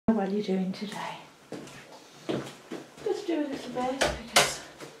are you doing today? Just do a little bit because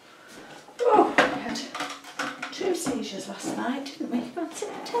we had 2 seizures last night, didn't we? Go on, sit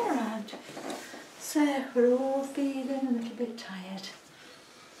and turn around. So we're all feeling a little bit tired.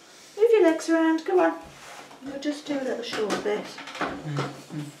 Move your legs around, go on. We'll just do a little short bit.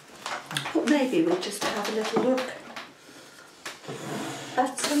 But maybe we'll just have a little look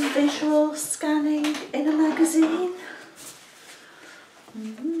at some visual scanning in a magazine.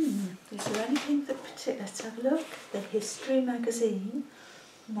 Is there anything that particular? Let's have a look. The History magazine,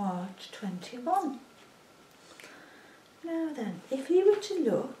 March 21. Now then, if you were to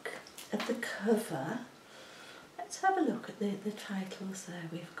look at the cover, let's have a look at the titles there.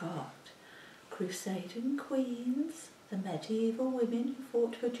 We've got Crusading Queens, the medieval women who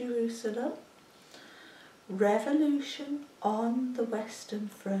fought for Jerusalem, Revolution on the Western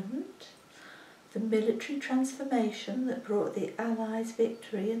Front, the military transformation that brought the Allies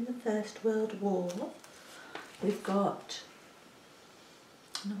victory in the First World War. We've got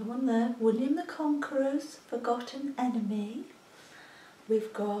another one there, William the Conqueror's Forgotten Enemy.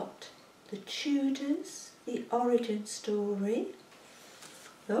 We've got the Tudors, the origin story.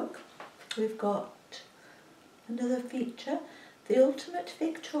 Look, we've got another feature, The Ultimate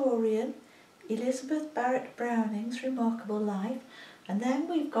Victorian, Elizabeth Barrett Browning's remarkable life. And then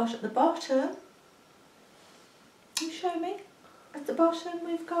we've got at the bottom, can you show me? At the bottom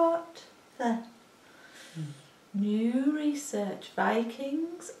we've got there. New research,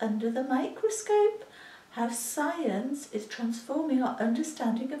 Vikings under the microscope, how science is transforming our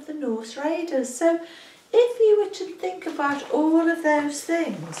understanding of the Norse raiders. So if you were to think about all of those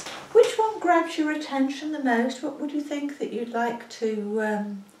things, which one grabs your attention the most? What would you think that you'd like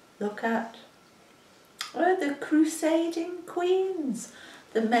to look at? Oh, the Crusading Queens,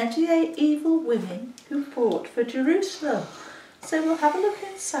 the medieval women who fought for Jerusalem. So we'll have a look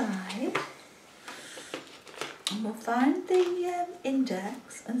inside and we'll find the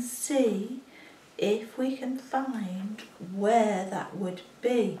index and see if we can find where that would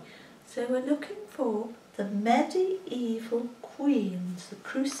be. So we're looking for the medieval queens, the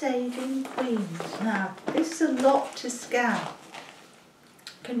Crusading Queens. Now, this is a lot to scan.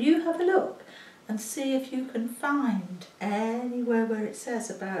 Can you have a look and see if you can find anywhere where it says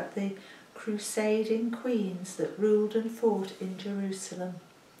about the Crusading Queens that ruled and fought in Jerusalem?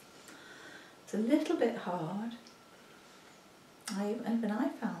 It's a little bit hard. Even I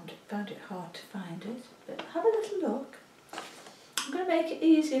found it hard to find it, but have a little look. I'm going to make it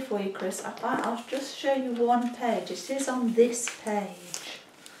easier for you, Chris. I'll just show you one page. It is on this page.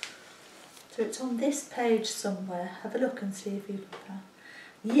 So it's on this page somewhere. Have a look and see if you can find.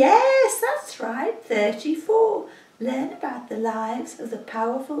 Yes, that's right, 34. Learn about the lives of the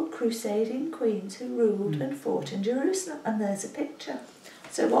powerful Crusading queens who ruled and fought in Jerusalem. And there's a picture.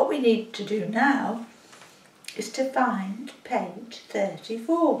 So what we need to do now is to find page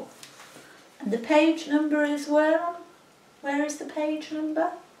 34. And the page number is where? Where is the page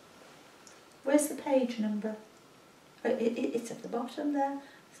number? Where's the page number? It's at the bottom there.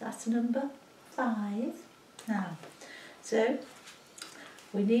 So that's number 5. Now, so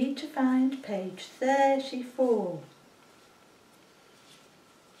we need to find page 34.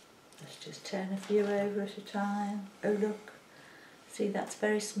 Let's just turn a few over at a time. Oh look, see that's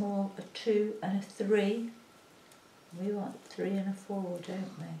very small, a 2 and a 3. We want 3 and a 4,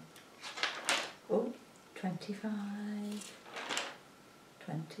 don't we? Oh, 25,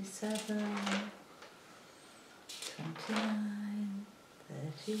 27, 29,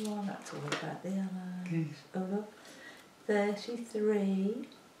 31, that's all about the allies. Oh look, 33.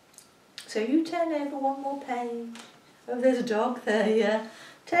 So you turn over one more page. Oh, there's a dog there, yeah.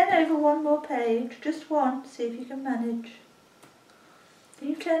 Turn over one more page, just one, see if you can manage. Can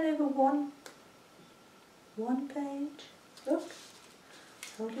you turn over one page? Look,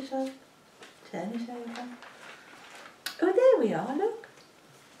 hold it up, turn it over. Oh, there we are, look.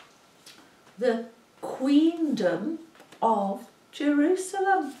 The Queendom of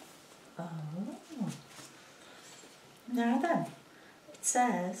Jerusalem. Oh. Now then, it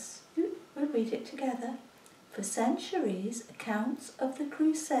says, we'll read it together. For centuries, accounts of the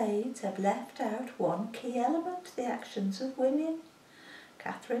Crusades have left out one key element, the actions of women.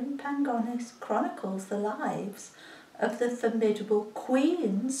 Catherine Pangonis chronicles the lives of the formidable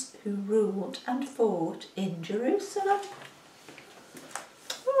queens who ruled and fought in Jerusalem.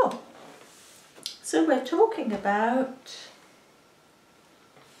 Oh, so we're talking about,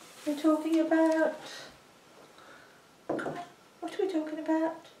 what are we talking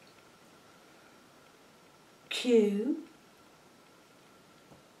about? Q,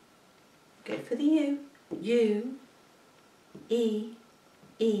 go for the U, U, E,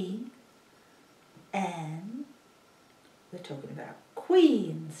 We're talking about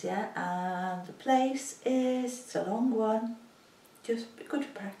queens, yeah? And the place is, it's a long one, just be good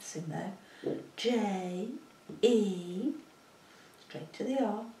for practicing though. J-E, straight to the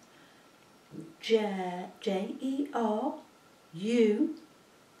R, J-E-R-U-S,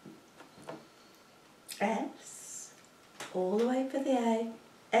 all the way for the A,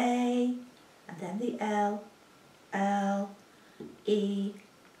 and then the L, E,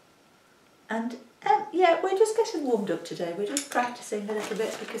 and M. Yeah, we're just getting warmed up today. We're just practicing a little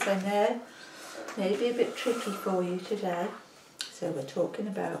bit because I know maybe a bit tricky for you today. So we're talking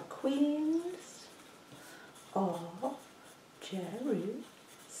about queens of Jerusalem.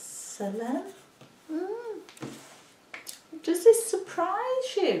 Does this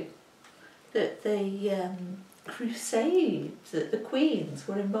surprise you that the crusades, that the queens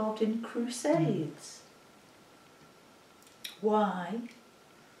were involved in crusades? Y,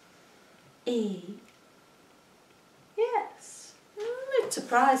 E, yes. It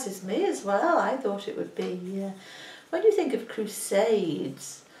surprises me as well. I thought it would be, when you think of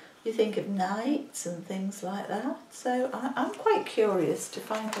crusades, you think of knights and things like that. So I'm quite curious to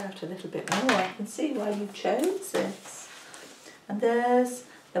find out a little bit more. I can see why you chose this. And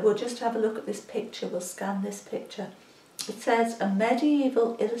we'll just have a look at this picture. We'll scan this picture. It says, a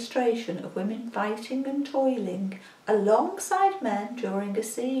medieval illustration of women fighting and toiling alongside men during a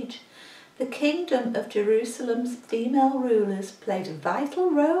siege. The kingdom of Jerusalem's female rulers played a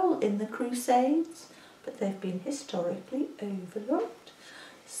vital role in the Crusades, but they've been historically overlooked.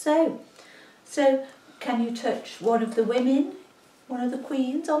 So can you touch one of the women, one of the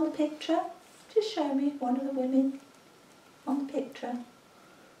queens on the picture? Just show me one of the women on the picture.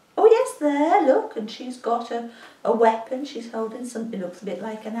 Oh yes, there, look, and she's got a weapon. She's holding something, looks a bit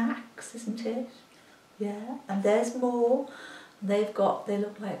like an axe, isn't it? Yeah, and there's more. They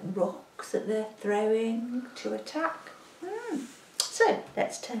look like rocks that they're throwing to attack. So,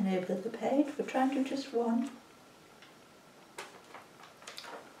 let's turn over the page. We're trying to just one.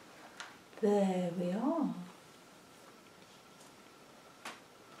 There we are.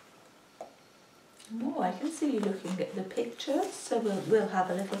 Oh, I can see you looking at the pictures, so we'll have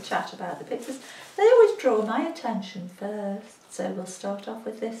a little chat about the pictures. They always draw my attention first, so we'll start off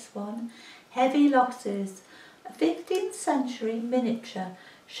with this one. Heavy Losses, a 15th century miniature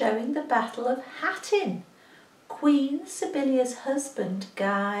showing the Battle of Hattin. Queen Sibylla's husband,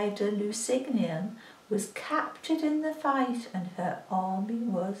 Guy de Lusignan, was captured in the fight and her army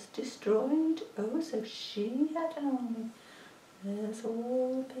was destroyed. Oh, so she had an army. There's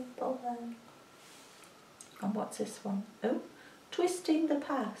all the people there. And what's this one? Oh, Twisting the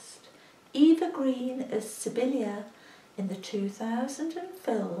Past. Eva Green as Sibylla in the 2000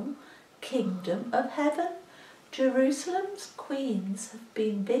 film Kingdom of Heaven. Jerusalem's queens have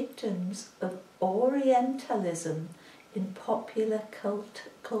been victims of Orientalism in popular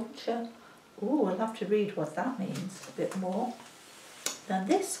culture. Oh, I'll have to read what that means a bit more. Then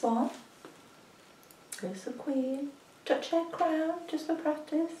this one, there's the queen. Touch her crown, just for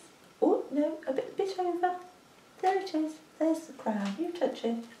practice. Oh, no, a bit over. There it is. There's the crown. You touch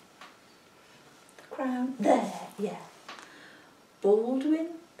it. The crown. There, yeah.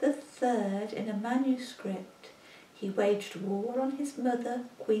 Baldwin III in a manuscript. He waged war on his mother,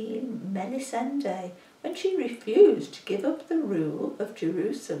 Queen Melisende, when she refused to give up the rule of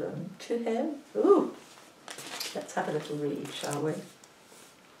Jerusalem to him. Ooh, let's have a little read, shall we?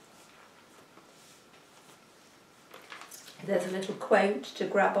 There's a little quote to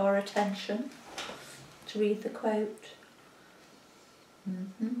grab our attention. To read the quote.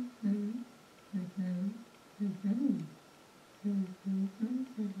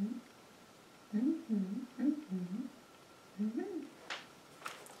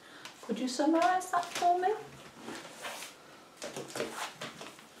 Could you summarise that for me?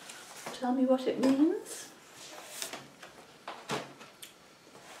 Tell me what it means.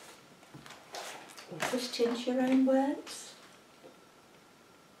 Or twist it into your own words.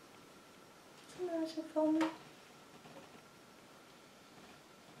 Summarise it for me.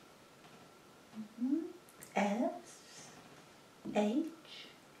 S, H,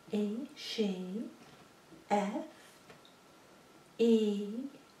 E, she, F, E,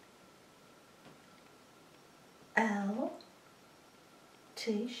 L,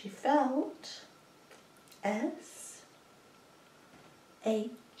 T, she felt, S,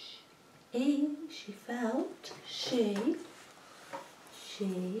 H, E, she felt, she,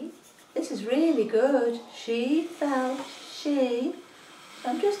 this is really good, she felt, she.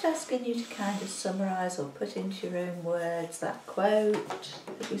 I'm just asking you to kind of summarise or put into your own words that quote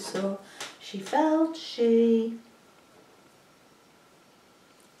that we saw. She felt, she.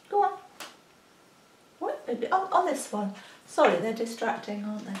 On this one. Sorry, they're distracting,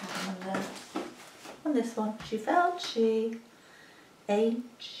 aren't they? On this one. She felt she.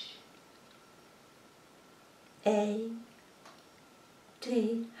 H. A.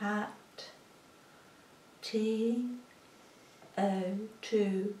 D. Hat. T. O.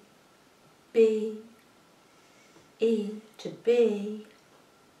 To. B. E. To be.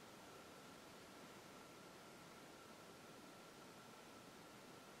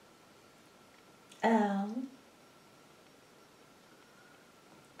 L.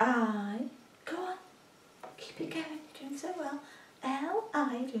 I. Go on. Keep it going. You're doing so well. L.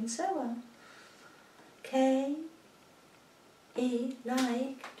 I. Doing so well. K. E.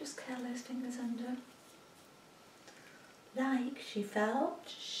 Like. Just curl those fingers under. Like. She felt.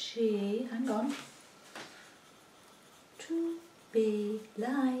 She. Hang on. To be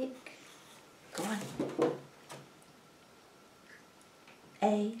like. Go on.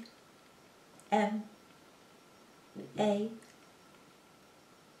 A. M. A.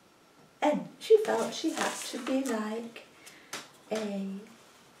 N. She felt she had to be like a.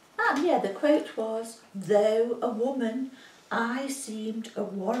 And yeah, the quote was, though a woman, I seemed a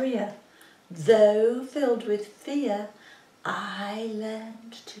warrior. Though filled with fear, I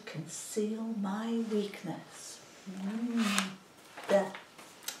learned to conceal my weakness. There.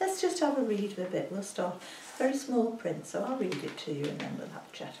 Let's just have a read of a bit. We'll start. Very small print, so I'll read it to you and then we'll have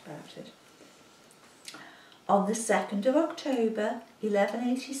a chat about it. On the 2nd of October,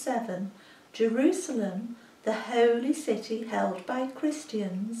 1187, Jerusalem, the holy city held by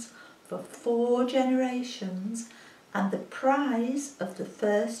Christians for 4 generations and the prize of the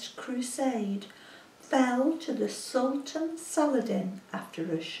First Crusade, fell to the Sultan Saladin after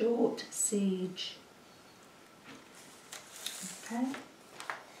a short siege. Okay.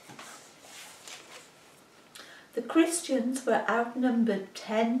 The Christians were outnumbered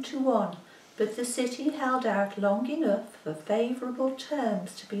 10 to 1, but the city held out long enough for favourable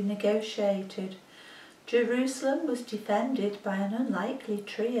terms to be negotiated. Jerusalem was defended by an unlikely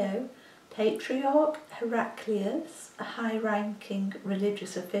trio: Patriarch Heraclius, a high-ranking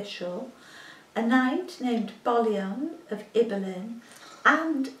religious official, a knight named Bolion of Ibelin,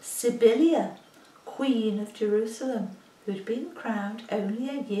 and Sibylla, Queen of Jerusalem, who had been crowned only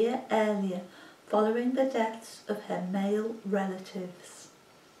a year earlier following the deaths of her male relatives.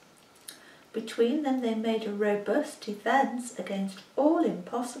 Between them they made a robust defence against all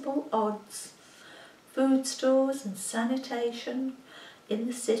impossible odds. Food stores and sanitation in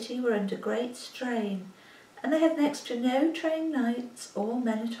the city were under great strain, and they had next to no trained knights or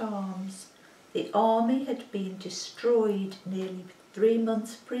men-at-arms. The army had been destroyed nearly 3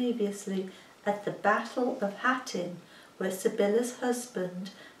 months previously at the Battle of Hattin, where Sibylla's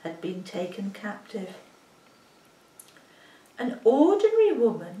husband had been taken captive. An ordinary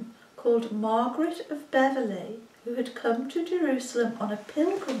woman called Margaret of Beverley, who had come to Jerusalem on a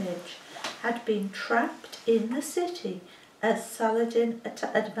pilgrimage, had been trapped in the city as Saladin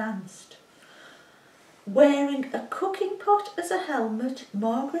advanced. Wearing a cooking pot as a helmet,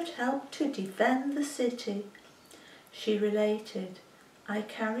 Margaret helped to defend the city. She related, I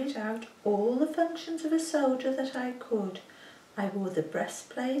carried out all the functions of a soldier that I could. I wore the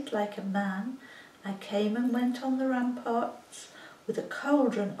breastplate like a man. I came and went on the ramparts with a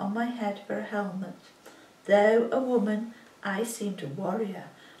cauldron on my head for a helmet. Though a woman, I seemed a warrior.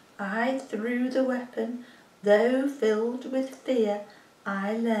 I threw the weapon. Though filled with fear,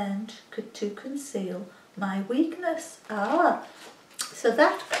 I learned to conceal my weakness. So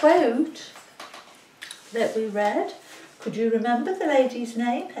that quote that we read, could you remember the lady's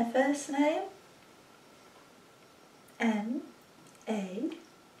name, her first name? M-A-R-G-A-R.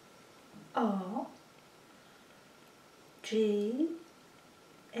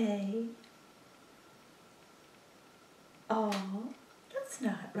 That's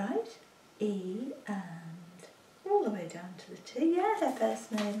not right. E and all the way down to the T. Yeah, her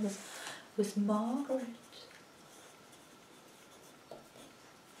first name was Margaret.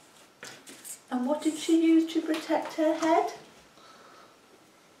 And what did she use to protect her head?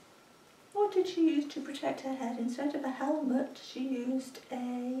 What did she use to protect her head? Instead of a helmet, she used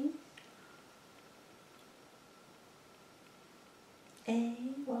a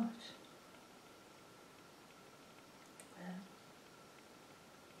what?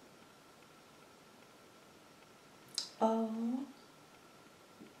 O-A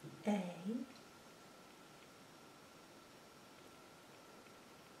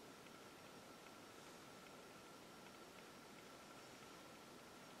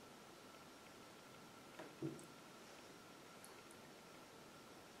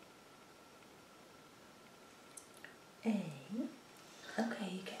A. Okay,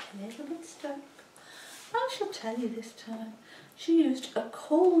 you get a little bit stuck. I shall tell you this time. She used a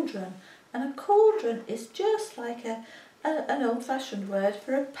cauldron, and a cauldron is just like an old-fashioned word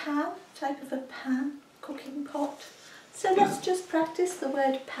for a pan, type of a pan, cooking pot. So let's just practice the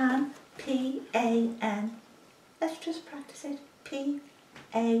word pan, P-A-N. Let's just practice it,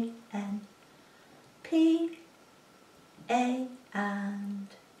 P-A-N. P, A and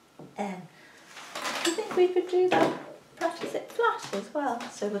N. Do you think we could do that? Practice it flat as well.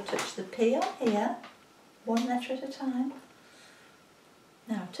 So we'll touch the P on here, one letter at a time.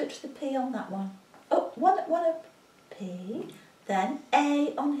 Now touch the P on that one. Oh, one up, P, then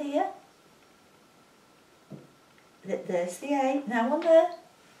A on here. There's the A, now on there.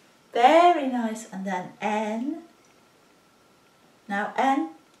 Very nice, and then N. Now N,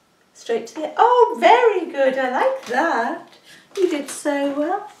 straight to the A. Oh, very good, I like that. You did so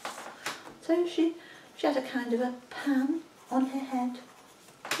well. So she had a kind of a pan on her head.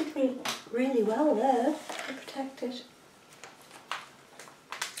 Did really well there to protect it.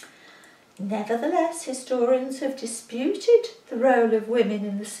 Nevertheless, historians have disputed the role of women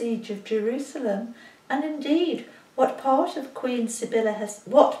in the siege of Jerusalem, and indeed what part Queen Sibylla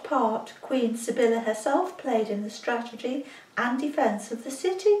herself played in the strategy and defence of the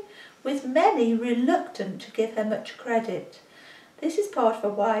city, with many reluctant to give her much credit. This is part of a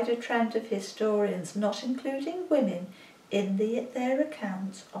wider trend of historians not including women in their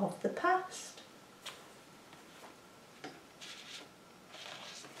accounts of the past.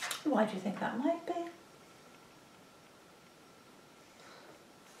 Why do you think that might be?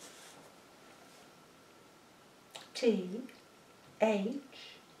 T, H,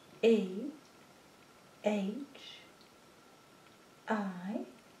 E, H, I,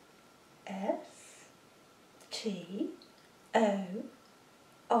 S, T, O,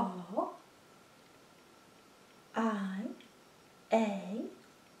 R, I, A,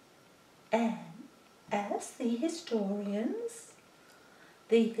 N, S, the historians,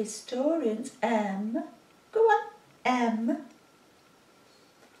 M, go on, M,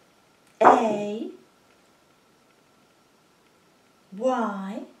 A,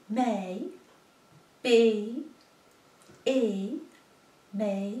 Y, may, B, E,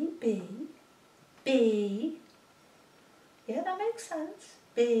 may, B, yeah, that makes sense,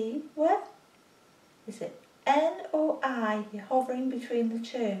 B, where is it, N or I, you're hovering between the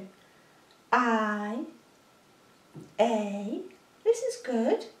two, I, A, this is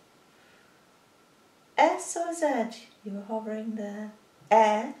good, S or Z, you were hovering there,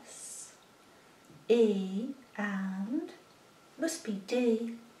 S, E, and must be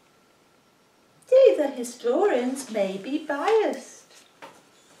D. D, the historians may be biased.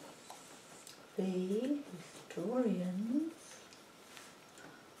 The historians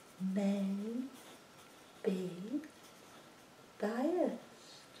may be biased.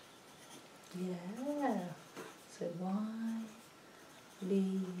 Yeah. So why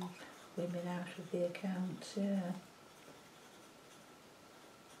leave women out of the account? Yeah.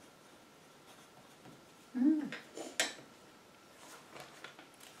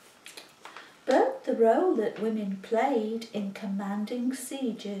 But the role that women played in commanding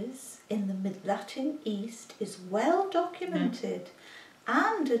sieges in the Mid-Latin East is well documented,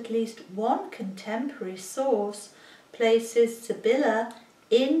 and at least one contemporary source places Sibylla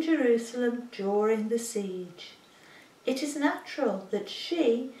in Jerusalem during the siege. It is natural that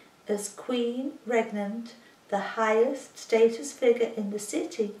she, as queen regnant, the highest status figure in the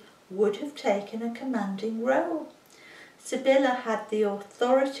city, would have taken a commanding role. Sibylla had the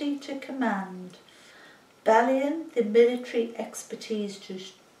authority to command, Balian the military expertise to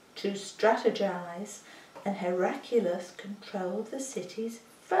strategize, and Heraclius controlled the city's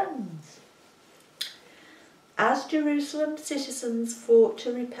funds. As Jerusalem citizens fought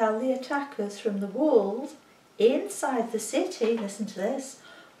to repel the attackers from the walls, inside the city, listen to this,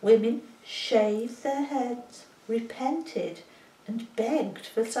 women shaved their heads, repented, and begged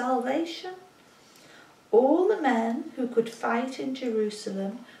for salvation. All the men who could fight in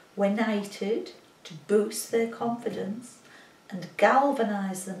Jerusalem were knighted to boost their confidence and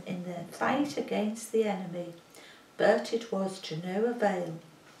galvanise them in their fight against the enemy, but it was to no avail.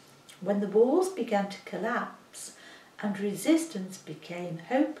 When the walls began to collapse and resistance became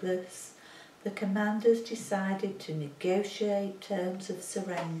hopeless, the commanders decided to negotiate terms of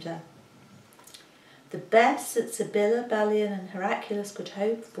surrender. The best that Sibylla, Balian and Heraclius could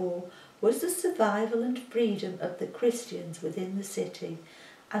hope for was the survival and freedom of the Christians within the city,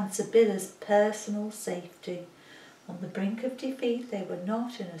 and Sibylla's personal safety. On the brink of defeat, they were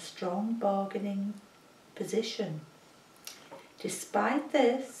not in a strong bargaining position. Despite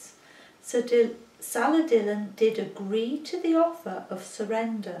this, Saladin did agree to the offer of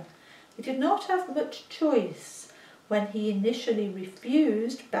surrender, He did not have much choice. When he initially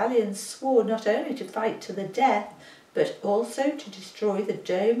refused, Balian swore not only to fight to the death, but also to destroy the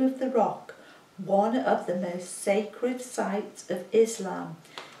Dome of the Rock, one of the most sacred sites of Islam,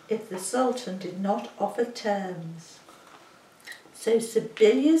 if the Sultan did not offer terms. So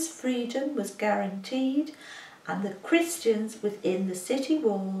Sebilla's freedom was guaranteed, and the Christians within the city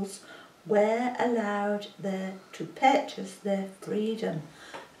walls were allowed there to purchase their freedom.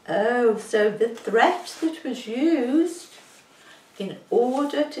 Oh, so the threat that was used in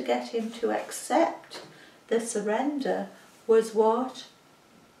order to get him to accept the surrender was what?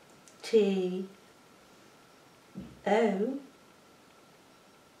 T-O-D-E-S.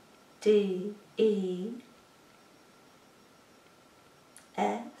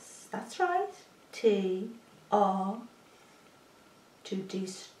 That's right. T-R.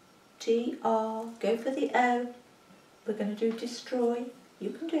 T-R. Go for the O. We're going to do destroy. You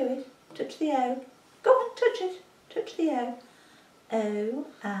can do it. Touch the O. Go on, touch it. Touch the O. O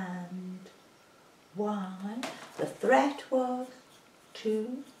and Y. The threat was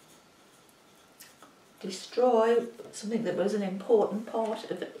to destroy something that was an important part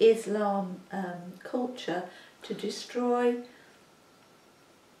of Islam culture, to destroy,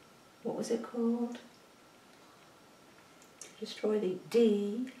 what was it called? To destroy the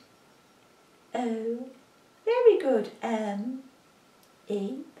D, O, very good, M,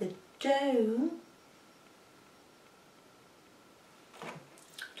 E, the dome,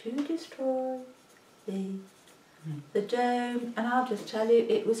 to destroy the dome, and I'll just tell you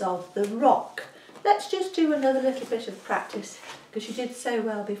it was of the rock. Let's just do another little bit of practice because you did so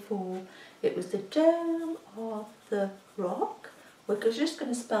well before. It was the dome of the rock. We're just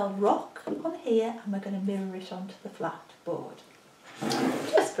going to spell rock on here and we're going to mirror it onto the flat board.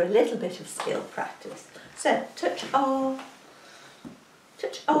 Just for a little bit of skill practice. So touch R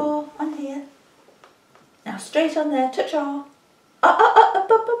on here. Now straight on there, touch R.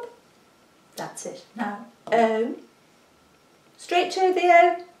 Up. That's it. Now O. Straight to the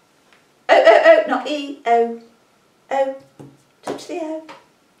O. O, not E, O. O. Touch the O.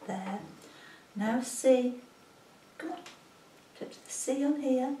 There. Now C. Come on. Touch the C on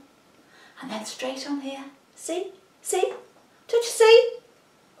here. And then straight on here. C. C. Touch C.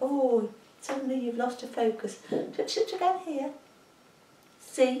 Oh, suddenly you've lost your focus. Touch it again here.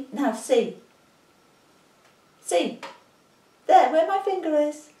 C. Now C. C. There, where my finger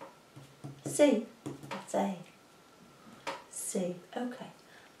is. C. That's A. C. Okay.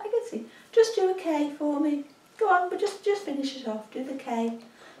 I can see. Just do a K for me. Go on, but just finish it off. Do the K.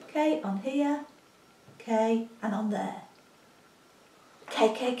 K on here. K and on there.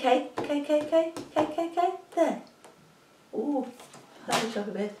 K. There. Oh, hold it up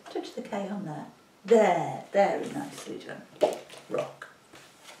a bit. Touch the K on there. There. Very nicely done. Rock.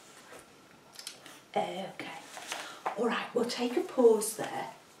 Okay. All right, we'll take a pause there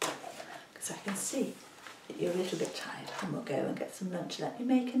because I can see that you're a little bit tired, and we'll go and get some lunch. Let me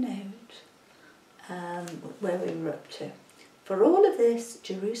make a note where we were up to. For all of this,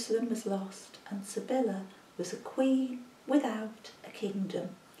 Jerusalem was lost, and Sibilla was a queen without a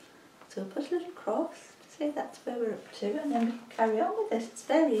kingdom. So we'll put a little cross to say that's where we're up to, and then we can carry on with this. It's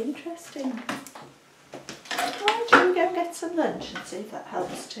very interesting. Why don't we go and get some lunch and see if that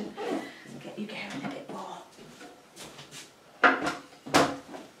helps to get you going a bit more.